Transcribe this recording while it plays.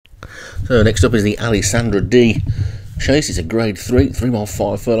So next up is the Alessandra D chase. It's a grade 3, 3 mile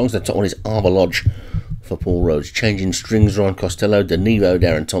 5 furlongs. The top one is Arbor Lodge for Paul Rhodes. Changing Strings, Ryan Costello. Denevo,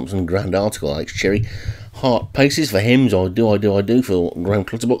 Darren Thompson. Grand Article, Alex Cherry. Heart Paces for Hems, I do for Graham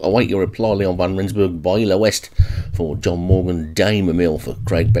Clutterbuck. Await your reply, Leon Van Rensburg. Baila West for John Morgan. Dame Mill for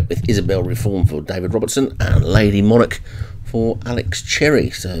Craig Beckwith. Isabel Reform for David Robertson. And Lady Monarch for Alex Cherry.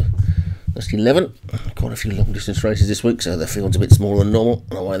 So that's 11. Quite a few long distance races this week, so the field's a bit smaller than normal.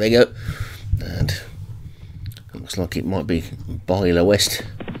 And away they go. And it looks like it might be Baila West.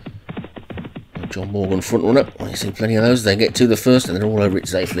 John Morgan front runner. You see plenty of those. They get to the first and they're all over it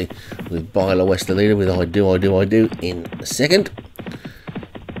safely, with Baila West the leader, with I do in the second.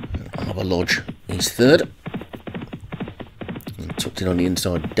 Arbor Lodge is third. And tucked in on the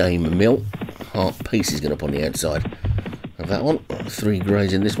inside, Dame Mill. Heart Peace is going up on the outside of that one. 3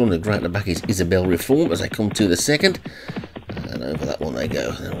 greys in this one. The grey at the back is Isabel Reform as they come to the second. And over that one they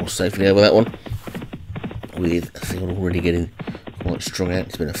go. They're all safely over that one, with the field already getting quite strung out.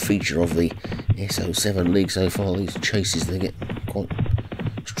 It's been a feature of the SO7 league so far. These chases, they get quite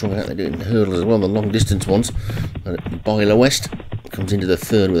strung out. They do it in hurdles as well, the long distance ones. And Baila West comes into the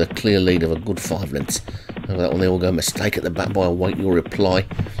third with a clear lead of a good 5 lengths. Over that one they all go. Mistake at the back by Await Your Reply.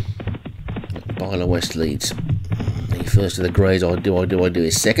 Baila West leads. The first of the greys, I do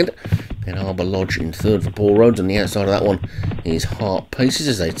is second. Then Arbor Lodge in third for Paul Rhodes. On the outside of that one is Heart Paces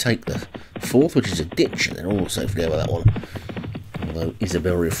as they take the fourth, which is a ditch, and they're all safely over that one. Although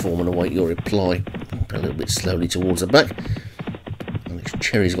Isabel Reform and Await Your Reply a little bit slowly towards the back. Alex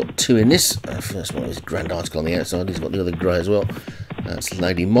Cherry's got 2 in this. First one is Grand Article on the outside. He's got the other grey as well. That's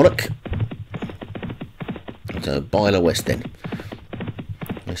Lady Monarch. So Baila West then.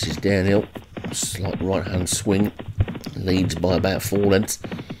 This is downhill. Slight right hand swing. Leads by about 4 lengths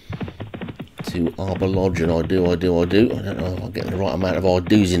to Arbor Lodge and I do. I don't know if I'll get the right amount of I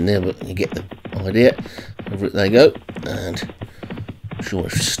do's in there, but you get the idea. Over it they go. And I'm sure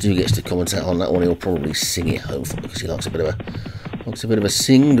if Stu gets to commentate on that one, he'll probably sing it home for me, because he likes a bit of a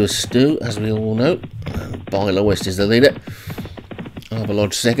sing, does Stu, as we all know. And Baila West is the leader. Arbor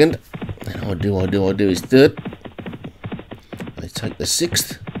Lodge second. And I do is third. They take the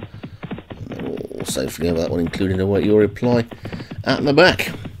 6th. And they're all safely over that one, including Await Your Reply at the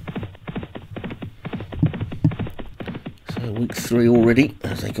back. So week 3 already,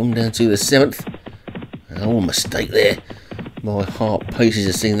 as they come down to the 7th. Oh, mistake there. My Heart Paces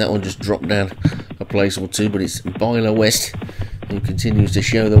has seen that one just drop down a place or 2, but it's Baila West who continues to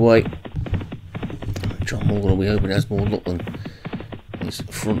show the way. John Morgan will be hoping has more luck than his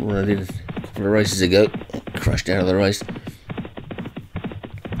front runner did a couple of races ago. Crashed out of the race.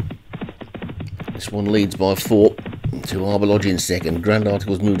 This one leads by 4 to Arbor Lodge in second. Grand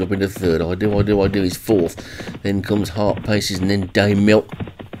Article's moved up into third. I do is fourth. Then comes Heart Paces and then Dame Mill.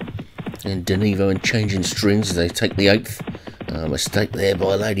 And Denevo and Changing Strings as they take the 8th. Mistake there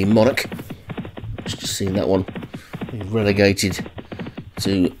by Lady Monarch. Just seen that one relegated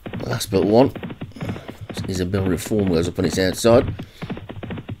to last but 1. Isabel Reform goes up on its outside.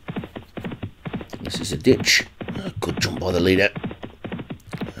 This is a ditch. Good jump by the leader.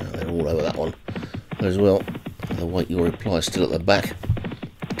 They're all over that one as well. Await Your Reply still at the back.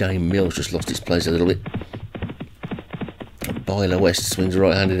 Dame Mill's just lost its place a little bit. Baila West swings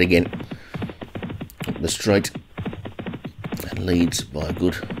right-handed again. Up the straight. And leads by a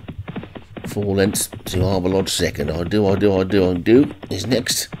good 4 lengths to Arbor Lodge second. I do is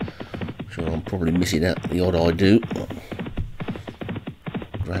next. Sure, I'm probably missing out the odd I do.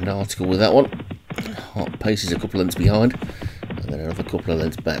 Grand Article with that one. Heart Paces a couple of lengths behind. And then another couple of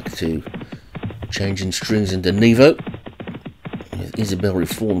lengths back to Changing Strings and Denevo. With Isabel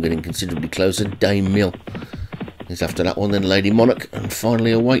Reform getting considerably closer. Dame Mill is after that one, then Lady Monarch, and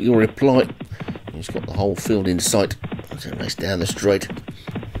finally Await Your Reply. He's got the whole field in sight. It's a race down the straight.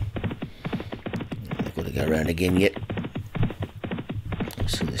 They've got to go around again yet.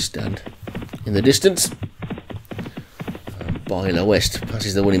 See this stand in the distance. Baila West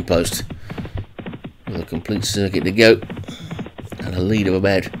passes the winning post with a complete circuit to go and a lead of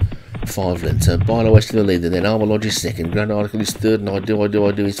about 5 lengths. So Baila West in the lead, and then Arbor Lodge is second. Grand Article is third, and I do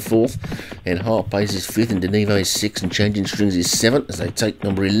is fourth. Then Heart Pace is fifth, and Denevo is sixth, and Changing Strings is seventh as they take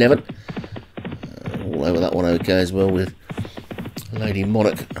number 11. All over that one okay as well, with Lady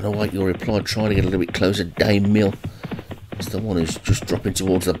Monarch and Await Your Reply trying to get a little bit closer. Dame Mill is the one who's just dropping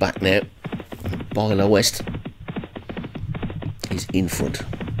towards the back now. Baila West is in front.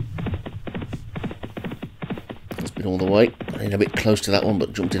 It's been all the way. I need a bit close to that one,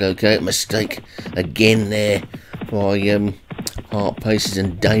 but jumped it okay. Mistake again there by Heart Paces,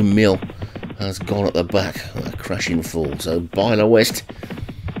 and Dame Mill has gone at the back. A crashing fall. So Baila West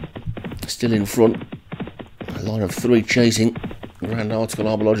still in front. A line of 3 chasing. Grand Article,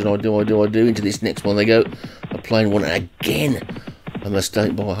 Arbor and I do. Into this next one they go. A plain one again. A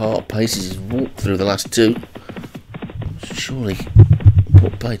mistake by Heart. Paces has walked through the last 2. Surely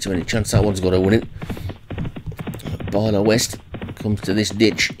put pay to any chance that one's got to win it. Byler West comes to this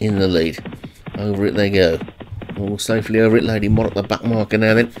ditch in the lead. Over it they go. All safely over it. Lady Monarch the back marker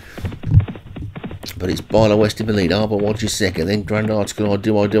now then. But it's Byler West in the lead. Arbor Watch is second. Then Grand Article, I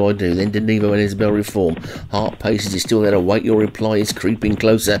do. Then Denevo and Isabel Reform. Heart Paces is still there to wait your reply. It's creeping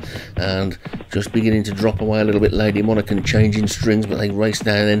closer and just beginning to drop away a little bit. Lady Monarch and changing strings, but they race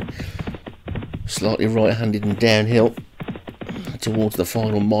down then. Slightly right-handed and downhill towards the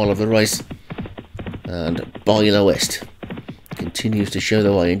final mile of the race. And Byler West continues to show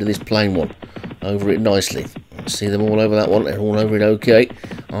the way into this plain one. Over it nicely. See them all over that one. They're all over it okay.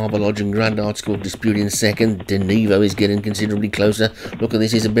 Arbor Lodge and Grand Article disputing second. Denevo is getting considerably closer. Look at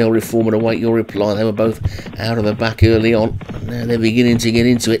this, Isabel Reform and await your reply. They were both out of the back early on. And now they're beginning to get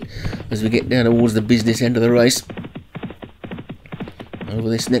into it as we get down towards the business end of the race. Over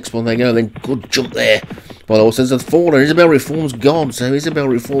this next one they go. Then good jump there. By the horses have fallen. Isabel Reform's gone. So Isabel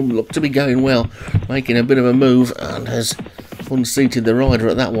Reform looked to be going well. Making a bit of a move and has unseated the rider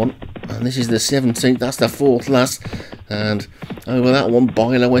at that one. And this is the 17th, that's the 4th last. And over that one,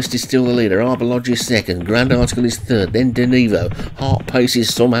 Byler West is still the leader. Arbor Lodge is second. Grand Article is third. Then Denevo. Heart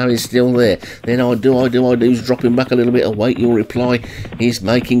Paces somehow is still there. Then I do's dropping back a little bit. Await your reply. He's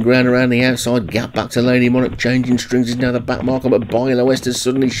making ground around the outside. Gap back to Lady Monarch. Changing strings is now the back marker. But Byler West has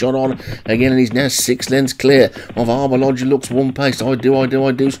suddenly shot on again. And he's now 6 lengths clear of Arbor Lodge. Looks one pace. I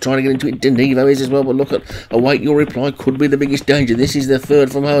do's trying to get into it. Denevo is as well. But look at await your reply. Could be the biggest danger. This is the third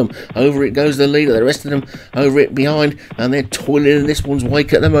from home. Over it goes the leader. The rest of them over it behind. And they're toiling in this one's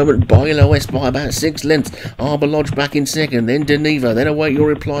wake at the moment. Byler West by about 6 lengths. Arbor Lodge back in second. Then Denevo. Then await your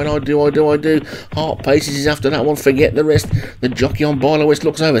reply. And I do. Heart Paces is after that one. Forget the rest. The jockey on Byler West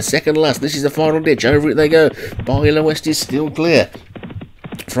looks over. Second last. This is the final ditch. Over it they go. Byler West is still clear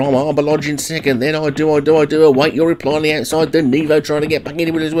from Arbor Lodge in second. Then I do. Await your reply on the outside. Denevo trying to get back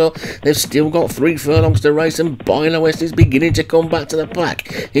into it as well. They've still got 3 furlongs to race, and Byler West is beginning to come back to the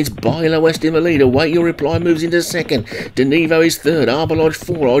pack. It's Byler West in the lead. Await your reply moves into second. Denevo is third. Arbor Lodge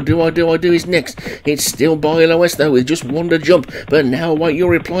 4. I do is next. It's still Byler West though with just 1 to jump. But now await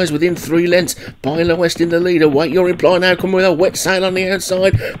your replies within 3 lengths. Byler West in the lead. Await your reply now. Come with a wet sail on the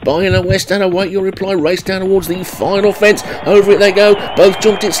outside. Byler West and await your reply. Race down towards the final fence. Over it they go. Both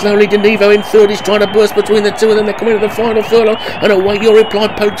jumped it slowly. Denevo in third is trying to burst between the two of them. They're coming to the final furlong. And await your reply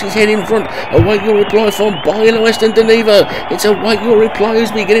pokes his head in front. Await your reply from Byler West and Denevo. It's await your reply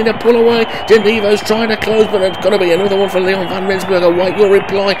who's beginning to pull away. Denevo's trying to close, but there's got to be another one for Leon van Rensburg. Await your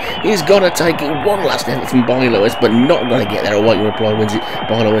reply. He's got to take it. One last effort from Byler West, but not going to get there. Await your reply wins it.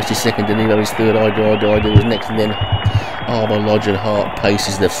 Byler West is second. Denevo is third. I do is next, and then Arbor Lodge and Heart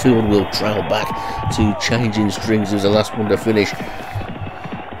Paces. The field will trail back to changing strings as the last one to finish.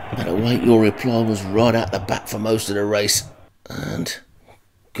 But await your reply was right at the back for most of the race and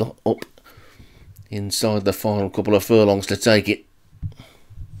got up inside the final couple of furlongs to take it.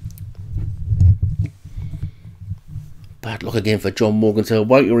 Bad luck again for John Morgan. So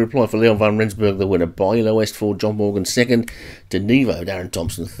await your reply for Leon van Rensburg, the winner. Byler West for John Morgan second. Denevo, Darren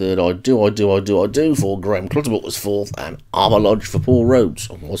Thompson third. I do for Graham Clutterbuck was fourth, and Arbor Lodge for Paul Rhodes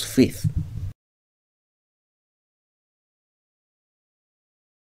was fifth.